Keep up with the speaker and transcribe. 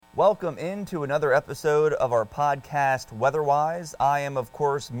Welcome into another episode of our podcast, Weatherwise. I am, of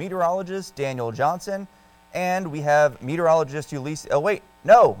course, meteorologist Daniel Johnson, and we have meteorologist Ulysses. Oh, wait,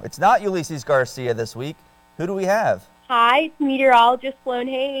 no, it's not Ulysses Garcia this week. Who do we have? Hi, it's meteorologist Sloan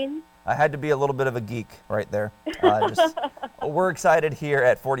Haynes. I had to be a little bit of a geek right there. We're excited here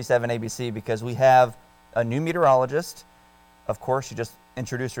at 47 ABC because we have a new meteorologist. Of course, she just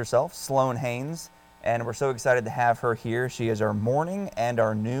introduced herself, Sloan Haynes. And we're so excited to have her here. She is our morning and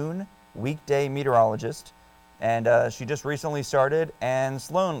our noon weekday meteorologist. And she just recently started. And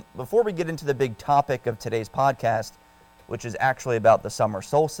Sloan, before we get into the big topic of today's podcast, which is actually about the summer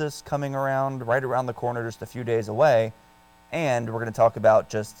solstice coming around, right around the corner, just a few days away, and we're going to talk about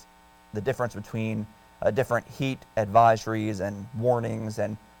just the difference between different heat advisories and warnings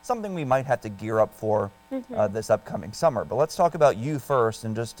and something we might have to gear up for this upcoming summer. But let's talk about you first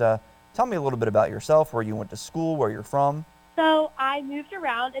and just tell me a little bit about yourself, where you went to school, where you're from. So I moved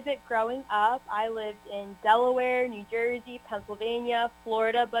around a bit growing up. I lived in Delaware, New Jersey, Pennsylvania,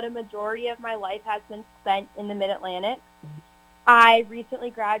 Florida, but a majority of my life has been spent in the Mid-Atlantic. I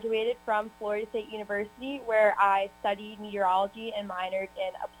recently graduated from Florida State University, where I studied meteorology and minored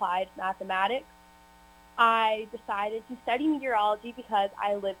in applied mathematics. I decided to study meteorology because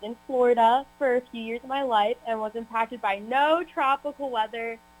I lived in Florida for a few years of my life and was impacted by no tropical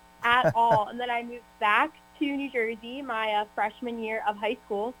weather at all. And then I moved back to New Jersey my freshman year of high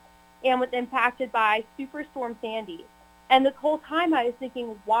school and was impacted by Superstorm Sandy. And this whole time I was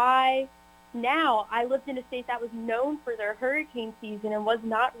thinking, why now? I lived in a state that was known for their hurricane season and was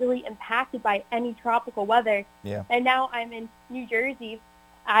not really impacted by any tropical weather. Yeah. And now I'm in New Jersey.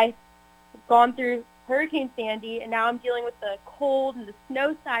 I've gone through Hurricane Sandy, and now I'm dealing with the cold and the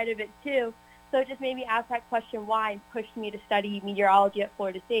snow side of it too. So it just made me ask that question why and pushed me to study meteorology at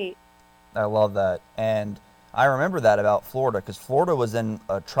Florida State. I love that. And I remember that about Florida because Florida was in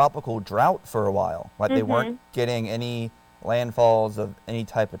a tropical drought for a while. Like they weren't getting any landfalls of any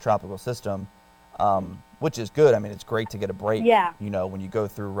type of tropical system, which is good. I mean, it's great to get a break, when you go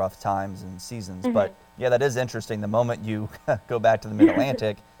through rough times and seasons. But yeah, that is interesting. The moment you go back to the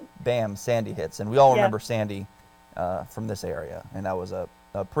Mid-Atlantic, bam, Sandy hits. And we all remember Sandy from this area. And that was a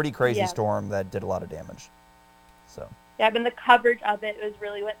pretty crazy storm that did a lot of damage. So. Yeah, and the coverage of it was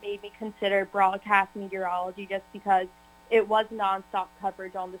really what made me consider broadcast meteorology, just because it was nonstop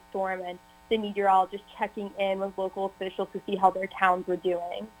coverage on the storm and the meteorologists checking in with local officials to see how their towns were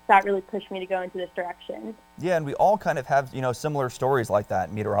doing. So that really pushed me to go into this direction. Yeah, and we all kind of have, similar stories like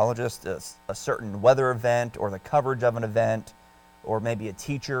that. Meteorologists, a certain weather event or the coverage of an event, or maybe a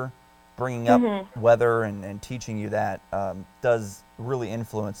teacher bringing up weather and teaching you that does really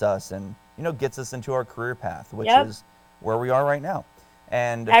influence us and, gets us into our career path, which is where we are right now.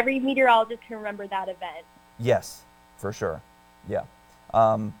 And every meteorologist can remember that event. Yes, for sure. Yeah.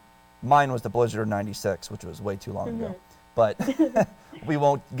 Mine was the blizzard of 96, which was way too long ago. But we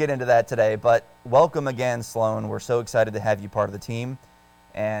won't get into that today. But welcome again, Sloan. We're so excited to have you part of the team.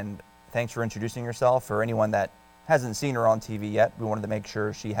 And thanks for introducing yourself. For anyone that hasn't seen her on TV yet, we wanted to make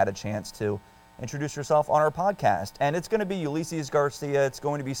sure she had a chance to introduce herself on our podcast. And it's going to be Ulysses Garcia. It's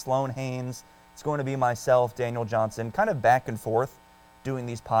going to be Sloan Haynes. It's going to be myself, Daniel Johnson, kind of back and forth doing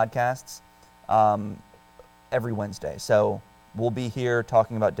these podcasts every Wednesday. So we'll be here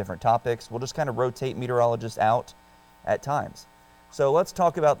talking about different topics. We'll just kind of rotate meteorologists out at times. So let's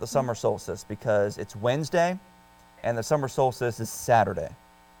talk about the summer solstice because it's Wednesday and the summer solstice is Saturday.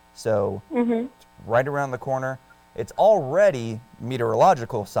 So it's right around the corner. It's already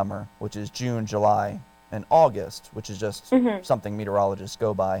meteorological summer, which is June, July, and August, which is just something meteorologists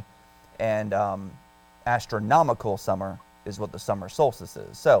go by. And astronomical summer is what the summer solstice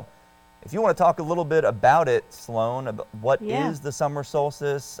is. So if you want to talk a little bit about it, Sloan, about what is the summer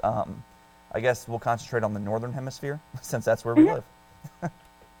solstice, I guess we'll concentrate on the northern hemisphere since that's where we live.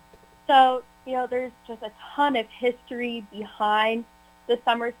 So, there's just a ton of history behind the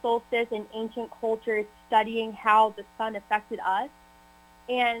summer solstice and ancient cultures studying how the sun affected us.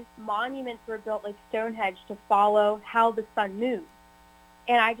 And monuments were built like Stonehenge to follow how the sun moves.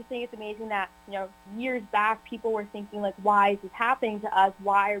 And I just think it's amazing that, years back, people were thinking, like, why is this happening to us?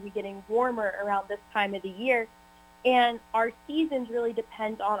 Why are we getting warmer around this time of the year? And our seasons really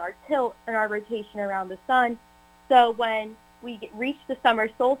depend on our tilt and our rotation around the sun. So when we reach the summer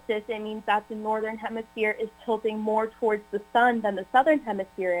solstice, it means that the northern hemisphere is tilting more towards the sun than the southern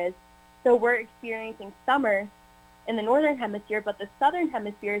hemisphere is. So we're experiencing summer in the northern hemisphere, but the southern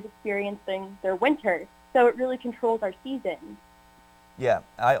hemisphere is experiencing their winter. So it really controls our seasons. Yeah,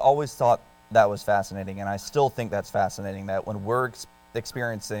 I always thought that was fascinating, and I still think that's fascinating that when we're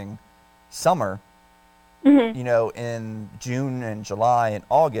experiencing summer, Mhm. you know, in June and July and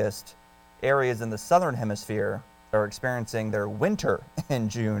August, areas in the southern hemisphere are experiencing their winter in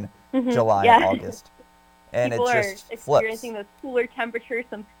June, Mhm. July, and Yeah. August. And it People are just flips. experiencing those cooler temperatures,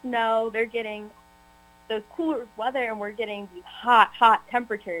 some snow. They're getting those cooler weather, and we're getting these hot, hot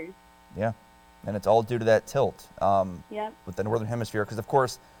temperatures. Yeah. And it's all due to that tilt Yep. with the northern hemisphere. Because, of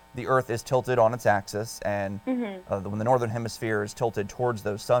course, the Earth is tilted on its axis. And Mhm. when the northern hemisphere is tilted towards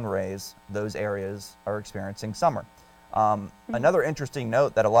those sun rays, those areas are experiencing summer. Another interesting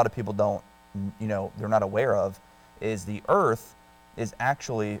note that a lot of people don't, you know, they're not aware of is the Earth is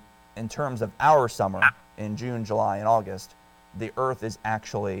actually, in terms of our summer in June, July, and August, the Earth is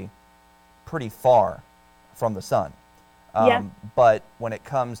actually pretty far from the sun. Yeah. But when it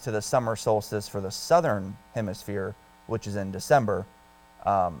comes to the summer solstice for the southern hemisphere, which is in December,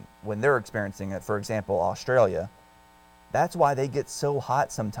 when they're experiencing it, for example, Australia, that's why they get so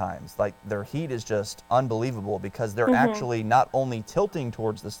hot sometimes. Like their heat is just unbelievable because they're Mhm. actually not only tilting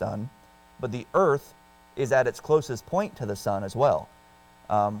towards the sun, but the Earth is at its closest point to the sun as well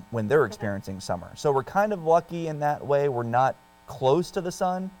when they're experiencing summer. So we're kind of lucky in that way. We're not close to the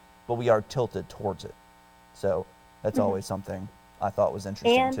sun, but we are tilted towards it. So that's Mhm. always something I thought was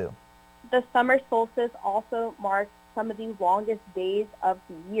interesting And too. the summer solstice also marks some of the longest days of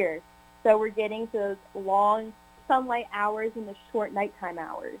the year. So we're getting those long sunlight hours and the short nighttime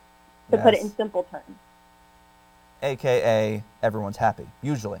hours, to put it in Yes. simple terms. AKA everyone's happy.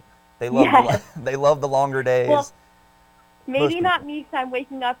 Usually, Yes. they love the longer days. Well, Most maybe not people. me because I'm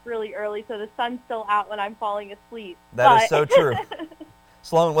waking up really early, so the sun's still out when I'm falling asleep. That is But so true.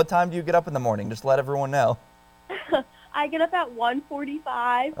 Sloan, what time do you get up in the morning? Just let everyone know. I get up at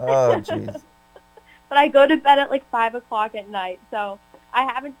 1:45. Oh, jeez. But I go to bed at like 5 o'clock at night, so I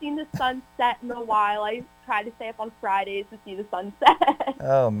haven't seen the sun set in a while. I try to stay up on Fridays to see the sunset.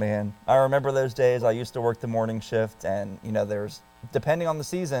 Oh man, I remember those days. I used to work the morning shift, and you know, there's depending on the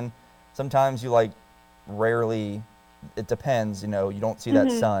season, sometimes you like rarely. It depends. You know, you don't see that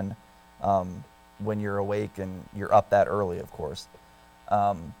Mhm. sun when you're awake and you're up that early, of course.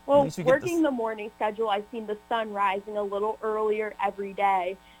 At Well, least you get this. working the morning schedule, I've seen the sun rising a little earlier every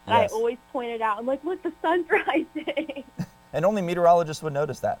day. And I Yes, always point it out. I'm like, look, the sun's rising. and only meteorologists would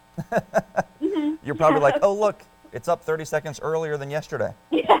notice that. Mhm. You're probably like, Yeah. oh look, it's up 30 seconds earlier than yesterday.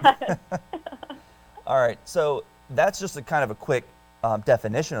 Yes. All right, so that's just a kind of a quick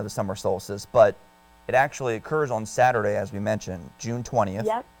definition of the summer solstice, but it actually occurs on Saturday, as we mentioned, June 20th,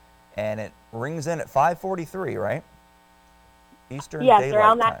 Yep. and it rings in at 5:43, right? Eastern Yes, Daylight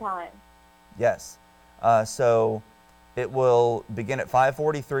around that Time. time. Yes. So it will begin at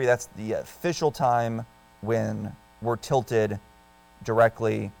 5:43. That's the official time when we're tilted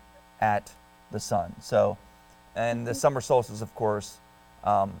directly at the sun. So, and the summer solstice, of course,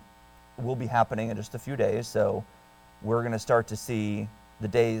 will be happening in just a few days. So we're going to start to see the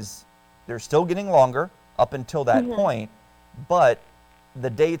days, they're still getting longer up until that Mhm. point, but the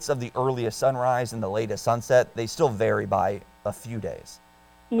dates of the earliest sunrise and the latest sunset, they still vary by a few days.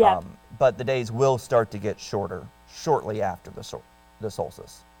 Yep. But the days will start to get shorter shortly after the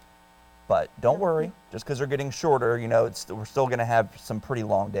solstice. But don't worry, just because they're getting shorter, you know, we're still going to have some pretty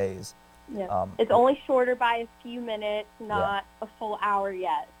long days. Yeah. It's only shorter by a few minutes, Yeah. not a full hour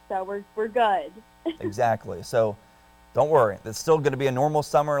yet. So we're good. Exactly. So don't worry. It's still going to be a normal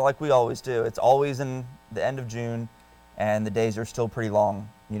summer like we always do. It's always in the end of June, and the days are still pretty long,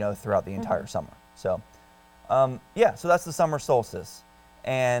 you know, throughout the entire summer. So, yeah, so that's the summer solstice.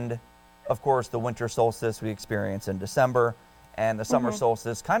 And, of course, the winter solstice we experience in December, and the summer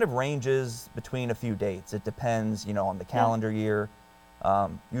solstice kind of ranges between a few dates. It depends, you know, on the calendar year.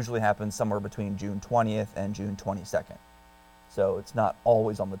 Usually happens somewhere between June 20th and June 22nd. So it's not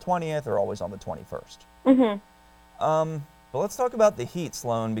always on the 20th or always on the 21st. Mhm. But let's talk about the heat,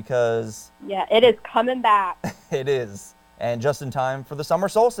 Sloan, because Yeah, it is coming back. it is. And just in time for the summer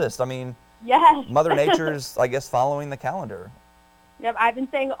solstice. I mean, Yes. Mother Nature's, I guess, following the calendar. Yep, I've been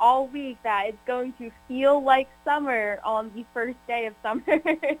saying all week that it's going to feel like summer on the first day of summer.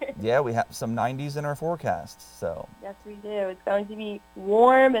 Yeah, we have some 90s in our forecast. So, Yes, we do. It's going to be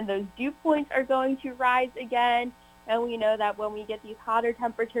warm, and those dew points are going to rise again. And we know that when we get these hotter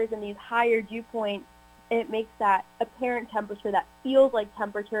temperatures and these higher dew points, it makes that apparent temperature that feels like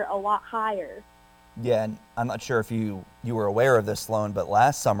temperature a lot higher. yeah, and I'm not sure if you were aware of this, Sloan, but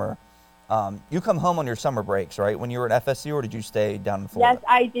last summer, you come home on your summer breaks, right? When you were at FSU, or did you stay down in Florida? Yes,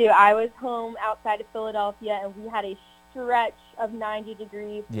 I do. I was home outside of Philadelphia, and we had a stretch of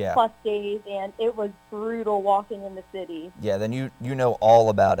 90-degree Yeah. plus days, and it was brutal walking in the city. Yeah, then you know all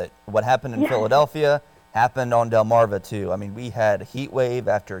about it. What happened in Yeah. Philadelphia happened on Delmarva too. I mean, we had heat wave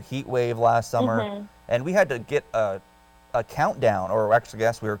after heat wave last summer, and we had to get a countdown, or actually, I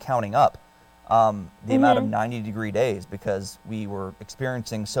guess we were counting up the amount of 90-degree days because we were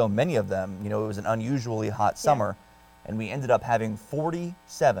experiencing so many of them. You know, it was an unusually hot summer, and we ended up having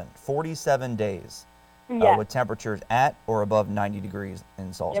 47 days with temperatures at or above 90 degrees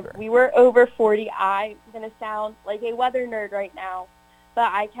in Salisbury. Yep, we were over 40. I'm going to sound like a weather nerd right now,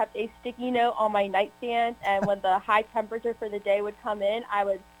 but I kept a sticky note on my nightstand, and when the high temperature for the day would come in, I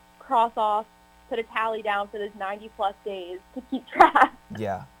would cross off, put a tally down for those 90-plus days to keep track.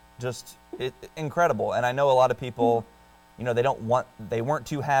 Yeah, just incredible. And I know a lot of people, you know, they weren't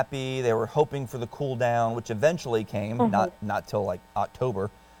too happy. They were hoping for the cool down, which eventually came, not till like October,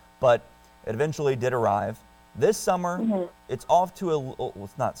 but it eventually did arrive. This summer, it's off to well,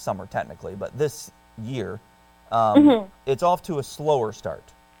 it's not summer technically, but this year, it's off to a slower start.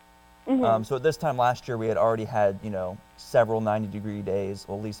 So at this time last year, we had already had, you know, several 90-degree days,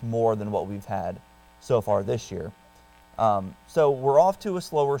 or at least more than what we've had so far this year. So we're off to a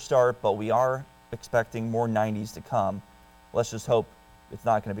slower start, but we are expecting more 90s to come. Let's just hope it's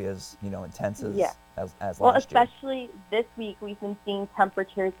not going to be as, you know, intense as last year. Well, especially this week, we've been seeing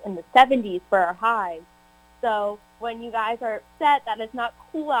temperatures in the 70s for our highs. So when you guys are upset that it's not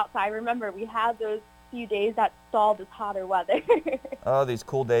cool outside, remember, we had those few days that stalled this hotter weather. Oh, these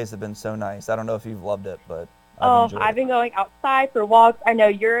cool days have been so nice. I don't know if you've loved it, but I've been going outside for walks. I know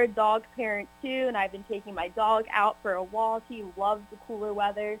you're a dog parent too, and I've been taking my dog out for a walk. He loves the cooler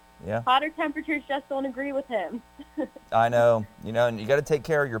weather. Yeah. Hotter temperatures just don't agree with him. I know. You know, and you got to take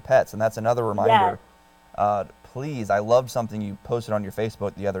care of your pets, and that's another reminder. Yes. Please, I loved something you posted on your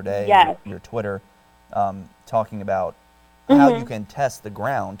Facebook the other day, your Twitter, talking about how you can test the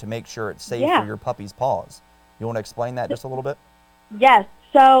ground to make sure it's safe for your puppy's paws. You want to explain that just a little bit? Yes.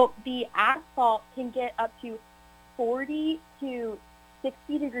 So the asphalt can get up to 40 to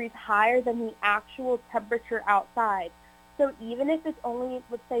 60 degrees higher than the actual temperature outside. So even if it's only,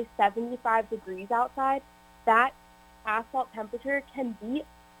 let's say, 75 degrees outside, that asphalt temperature can be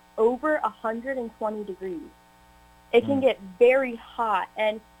over 120 degrees. It can get very hot.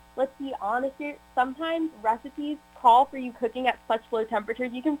 And let's be honest here, sometimes recipes call for you cooking at such low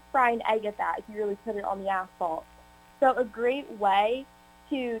temperatures. You can fry an egg at that if you really put it on the asphalt. So a great way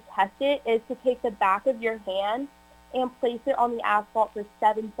to test it is to take the back of your hand and place it on the asphalt for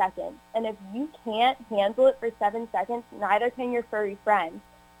 7 seconds. And if you can't handle it for 7 seconds, neither can your furry friend,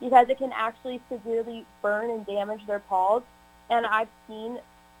 because it can actually severely burn and damage their paws. And I've seen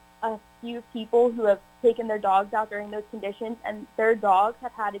a few people who have taken their dogs out during those conditions, and their dogs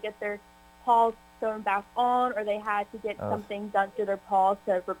have had to get their paws sewn back on, or they had to get something done to their paws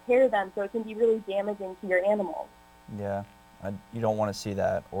to repair them. So it can be really damaging to your animals. Yeah, you don't want to see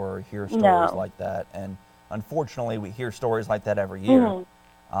that or hear stories like that. And unfortunately, we hear stories like that every year.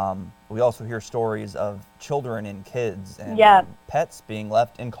 We also hear stories of children and kids and pets being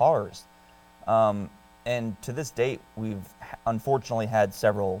left in cars. And to this date, we've unfortunately had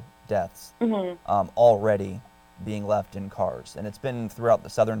several deaths already being left in cars. And it's been throughout the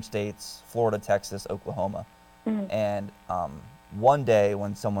southern states, Florida, Texas, Oklahoma. And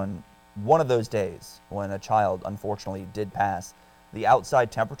one of those days when a child unfortunately did pass, the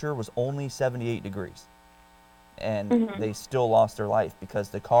outside temperature was only 78 degrees. And they still lost their life because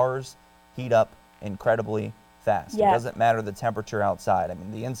the cars heat up incredibly fast. It doesn't matter the temperature outside. I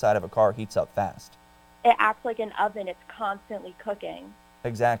mean, the inside of a car heats up fast. It acts like an oven. It's constantly cooking.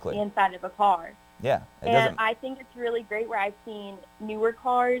 Exactly. The inside of a car. Yeah. And I think it's really great where I've seen newer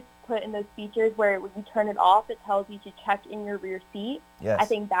cars put in those features where when you turn it off, it tells you to check in your rear seat. Yes. I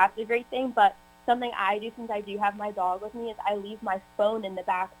think that's a great thing. But something I do, since I do have my dog with me, is I leave my phone in the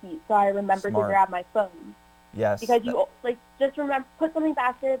back seat so I remember to grab my phone. Yes. Because you just remember, put something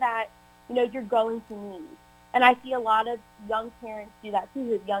back there that you're going to need. And I see a lot of young parents do that too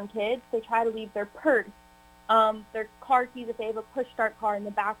with young kids. They try to leave their purse, their car keys, if they have a push-start car, in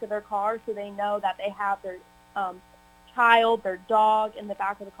the back of their car, so they know that they have their child, their dog, in the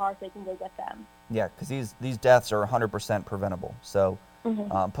back of the car so they can go get them. Yeah, because these deaths are 100% preventable. So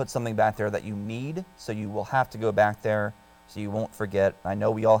put something back there that you need, so you will have to go back there so you won't forget. I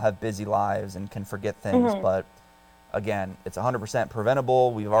know we all have busy lives and can forget things, but again, it's 100%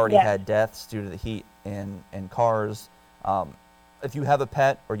 preventable. We've already had deaths due to the heat in cars. If you have a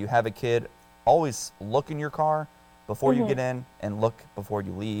pet or you have a kid, always look in your car before you get in and look before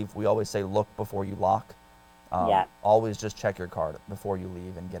you leave. We always say look before you lock. Always just check your car before you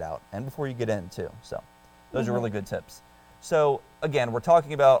leave and get out, and before you get in too. So those are really good tips. So again, we're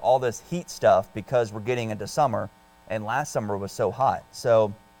talking about all this heat stuff because we're getting into summer, and last summer was so hot.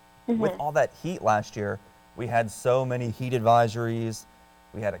 So with all that heat last year, we had so many heat advisories,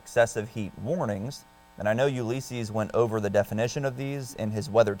 we had excessive heat warnings, and I know Ulysses went over the definition of these in his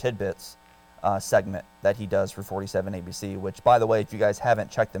Weather Tidbits segment that he does for 47 ABC, which, by the way, if you guys haven't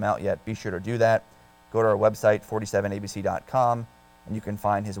checked them out yet, be sure to do that. Go to our website, 47abc.com, and you can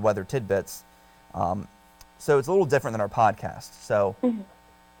find his Weather Tidbits. So it's a little different than our podcast. So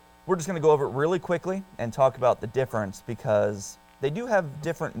we're just going to go over it really quickly and talk about the difference, because they do have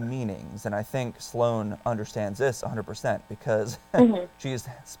different meanings, and I think Sloan understands this 100% because she's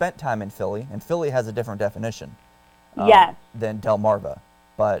spent time in Philly, and Philly has a different definition than Delmarva.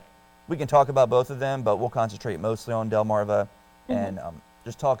 But we can talk about both of them, but we'll concentrate mostly on Delmarva and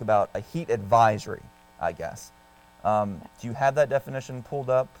just talk about a heat advisory, I guess. Do you have that definition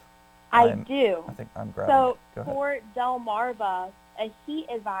pulled up? I do. I think I'm grabbing it. Go ahead. For Delmarva, a heat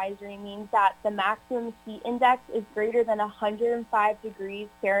advisory means that the maximum heat index is greater than 105 degrees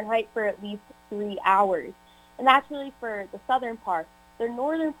Fahrenheit for at least 3 hours. And that's really for the southern part. The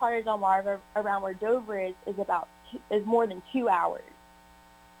northern part of Delmarva, around where Dover is more than 2 hours.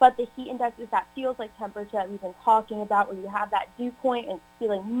 But the heat index is that feels like temperature that we've been talking about, where you have that dew point and it's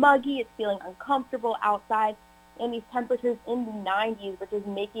feeling muggy, it's feeling uncomfortable outside, and these temperatures in the 90s, which is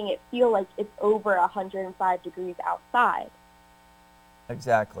making it feel like it's over 105 degrees outside.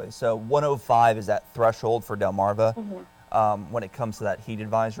 Exactly. So 105 is that threshold for Delmarva when it comes to that heat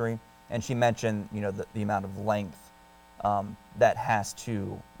advisory. And she mentioned, the amount of length that has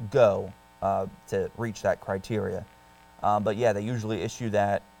to go to reach that criteria. But yeah, they usually issue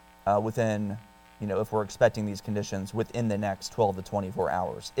that within, if we're expecting these conditions within the next 12 to 24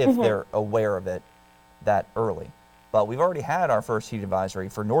 hours, if they're aware of it that early. But we've already had our first heat advisory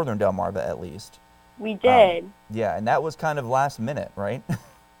for northern Delmarva, at least. We did. Yeah, and that was kind of last minute, right?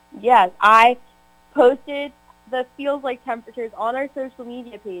 Yes, I posted the feels like temperatures on our social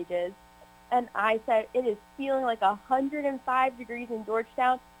media pages, and I said it is feeling like 105 degrees in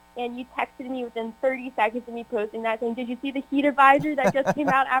Georgetown, and you texted me within 30 seconds of me posting that saying, did you see the heat advisory that just came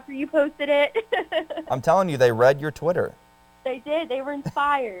out after you posted it? I'm telling you, they read your Twitter. They did. They were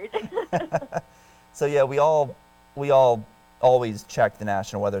inspired. So yeah, we all always check the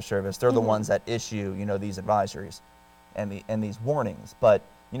National Weather Service. They're the ones that issue, these advisories and these warnings. But,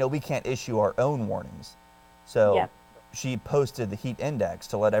 we can't issue our own warnings. So she posted the heat index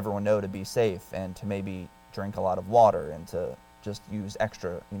to let everyone know to be safe and to maybe drink a lot of water and to just use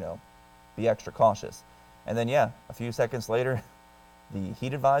extra, be extra cautious. And then, a few seconds later, the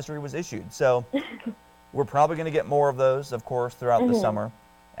heat advisory was issued. So we're probably going to get more of those, of course, throughout the summer,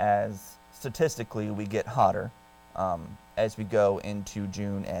 as statistically we get hotter as we go into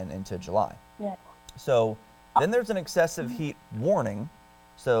June and into July. Yeah. So then there's an excessive heat warning.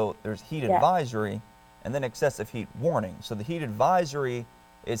 So there's heat advisory and then excessive heat warning. So the heat advisory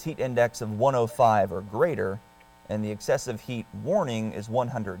is heat index of 105 or greater, and the excessive heat warning is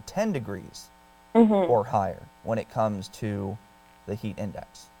 110 degrees or higher when it comes to the heat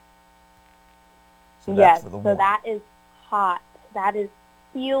index. So that's for the warning. That is hot. That is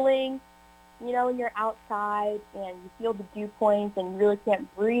feeling, when you're outside and you feel the dew points and you really can't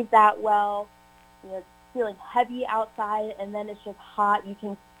breathe that well, it's feeling heavy outside, and then it's just hot. You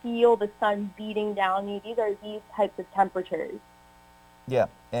can feel the sun beating down you. These are these types of temperatures. Yeah,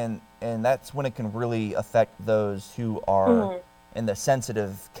 and that's when it can really affect those who are in the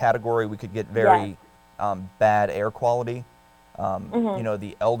sensitive category. We could get very bad air quality.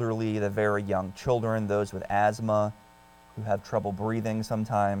 The elderly, the very young children, those with asthma who have trouble breathing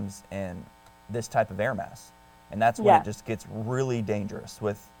sometimes, and this type of air mass. And that's when it just gets really dangerous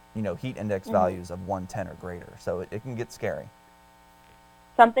with, heat index values of 110 or greater. So it can get scary.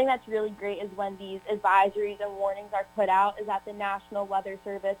 Something that's really great is when these advisories and warnings are put out is that the National Weather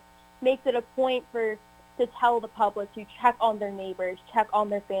Service makes it a point to tell the public to check on their neighbors, check on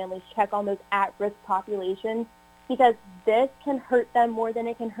their families, check on those at-risk populations, because this can hurt them more than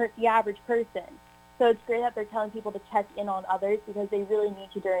it can hurt the average person. So it's great that they're telling people to check in on others, because they really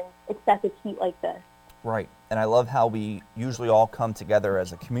need to during excessive heat like this. Right. And I love how we usually all come together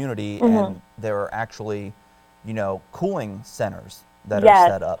as a community, and there are actually, cooling centers that are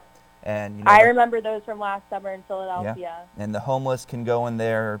set up. And I remember those from last summer in Philadelphia. Yeah. And the homeless can go in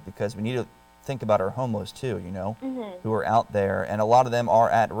there, because we need to think about our homeless too, who are out there, and a lot of them are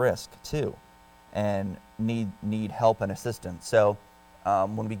at risk too and need help and assistance. So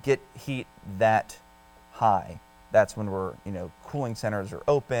when we get heat that high, that's when we're, cooling centers are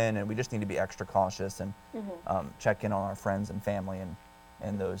open, and we just need to be extra cautious and check in on our friends and family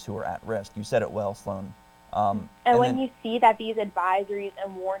and those who are at risk. You said it well, Sloan. And when you see that these advisories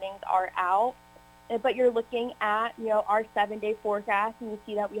and warnings are out, but you're looking at, our 7-day forecast and you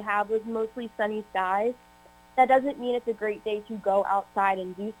see that we have those mostly sunny skies, that doesn't mean it's a great day to go outside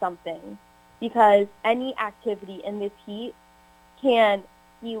and do something, because any activity in this heat can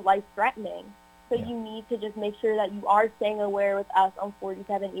be life-threatening. So you need to just make sure that you are staying aware with us on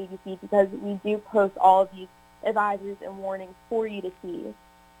 4780 because we do post all of these advisories and warnings for you to see.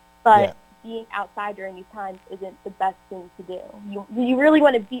 But being outside during these times isn't the best thing to do. You really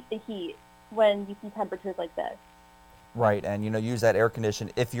want to beat the heat when you see temperatures like this. Right, and use that air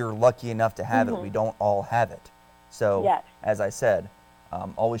condition if you're lucky enough to have it. We don't all have it. So, as I said,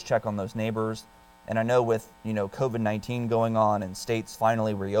 always check on those neighbors. And I know with, COVID-19 going on and states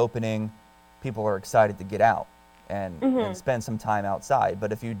finally reopening, people are excited to get out and spend some time outside.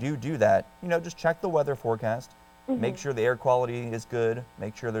 But if you do that, just check the weather forecast. Make sure the air quality is good.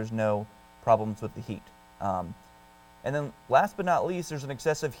 Make sure there's no problems with the heat. And then last but not least, there's an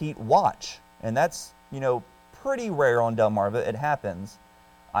excessive heat watch. And that's, pretty rare on Delmarva. It happens.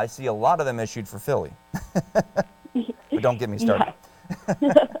 I see a lot of them issued for Philly. But don't get me started.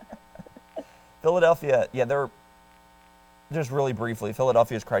 Philadelphia, they're just really briefly,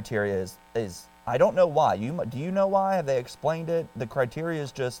 Philadelphia's criteria is I don't know why. Do you know why? Have they explained it? The criteria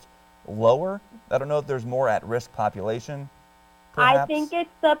is just lower. I don't know if there's more at-risk population. Perhaps? I think it's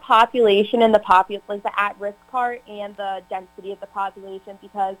the population and the at-risk part and the density of the population,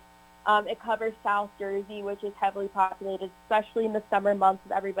 because it covers South Jersey, which is heavily populated, especially in the summer months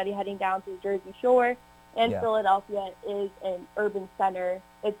with everybody heading down to the Jersey Shore. And Philadelphia is an urban center.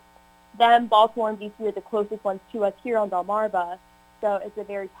 It's them, Baltimore, and D.C. are the closest ones to us here on Delmarva, so it's a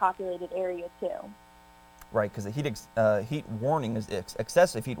very populated area too. Right, because the heat warning is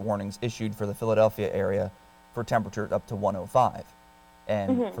excessive heat warnings issued for the Philadelphia area for temperatures up to 105,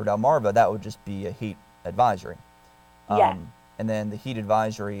 and for Delmarva that would just be a heat advisory. And then the heat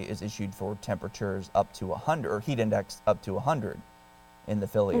advisory is issued for temperatures up to 100, or heat index up to 100 in the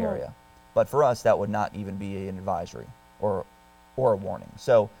Philly area. But for us, that would not even be an advisory or a warning.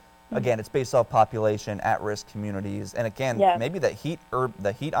 So again, it's based off population, at-risk communities, and again, maybe the heat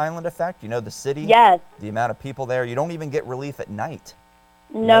island effect. The city, the amount of people there. You don't even get relief at night.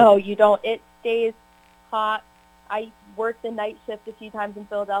 No, you don't. It stays hot. I worked the night shift a few times in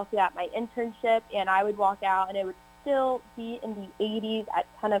Philadelphia at my internship, and I would walk out, and it would still be in the 80s at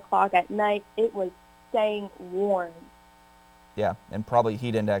 10 o'clock at night. It was staying warm. Yeah, and probably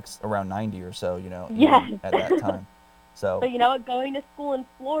heat index around 90 or so, at that time. So going to school in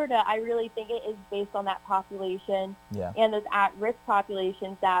Florida, I really think it is based on that population and those at-risk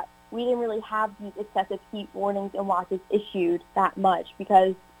populations that we didn't really have these excessive heat warnings and watches issued that much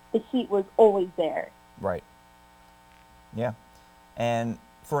because the heat was always there. Right. Yeah. And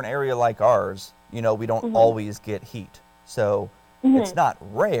for an area like ours, we don't always get heat. So it's not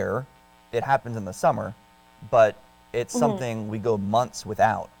rare. It happens in the summer, but it's something we go months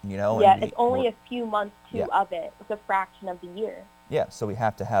without, Yeah, it's only a few months of it. It's a fraction of the year. Yeah, so we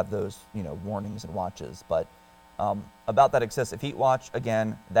have to have those, warnings and watches. But about that excessive heat watch,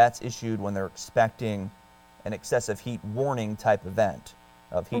 again, that's issued when they're expecting an excessive heat warning type event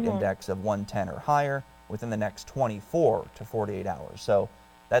of heat index of 110 or higher within the next 24 to 48 hours. So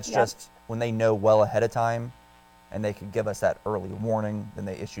that's just when they know well ahead of time and they could give us that early warning, then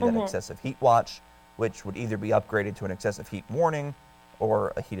they issue that excessive heat watch, which would either be upgraded to an excessive heat warning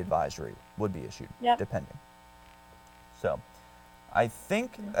or a heat advisory would be issued, depending. So I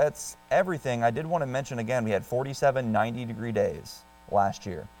think that's everything. I did want to mention again, we had 47 90-degree days last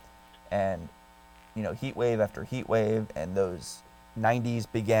year. And, heat wave after heat wave, and those 90s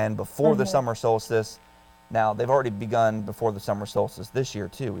began before the summer solstice. Now, they've already begun before the summer solstice this year,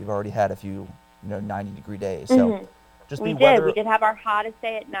 too. We've already had a few, 90-degree days. So just we be did. We did have our hottest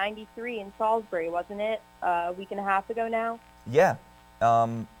day at 93 in Salisbury, wasn't it? A week and a half ago now? Yeah.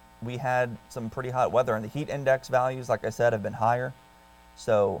 We had some pretty hot weather, and the heat index values, like I said, have been higher.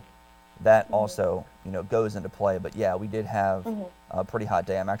 So that also, goes into play. But, yeah, we did have a pretty hot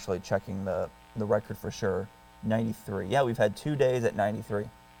day. I'm actually checking the record for sure, 93. Yeah, we've had 2 days at 93.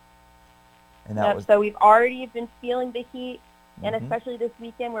 And that was... So we've already been feeling the heat. And especially this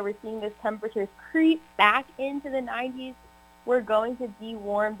weekend where we're seeing those temperatures creep back into the 90s, we're going to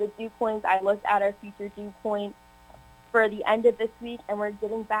de-warm the dew points. I looked at our future dew points for the end of this week, and we're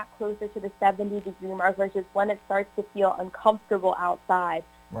getting back closer to the 70-degree mark, which is when it starts to feel uncomfortable outside.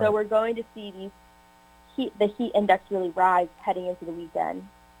 Right. So we're going to see the heat index really rise heading into the weekend.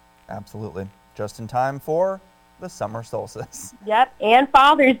 Absolutely. Just in time for the summer solstice. Yep, and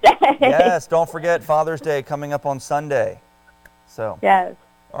Father's Day. Yes, don't forget Father's Day coming up on Sunday. So yes.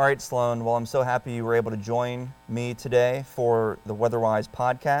 All right, Sloan. Well, I'm so happy you were able to join me today for the Weatherwise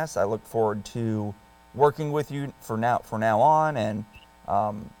podcast. I look forward to working with you for now on, and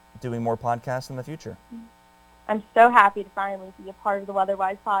doing more podcasts in the future. I'm so happy to finally be a part of the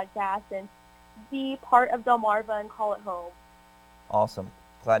Weatherwise podcast and be part of Delmarva and call it home. Awesome.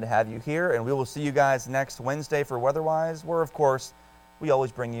 Glad to have you here, and we will see you guys next Wednesday for Weatherwise, where, of course, we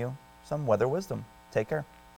always bring you some weather wisdom. Take care.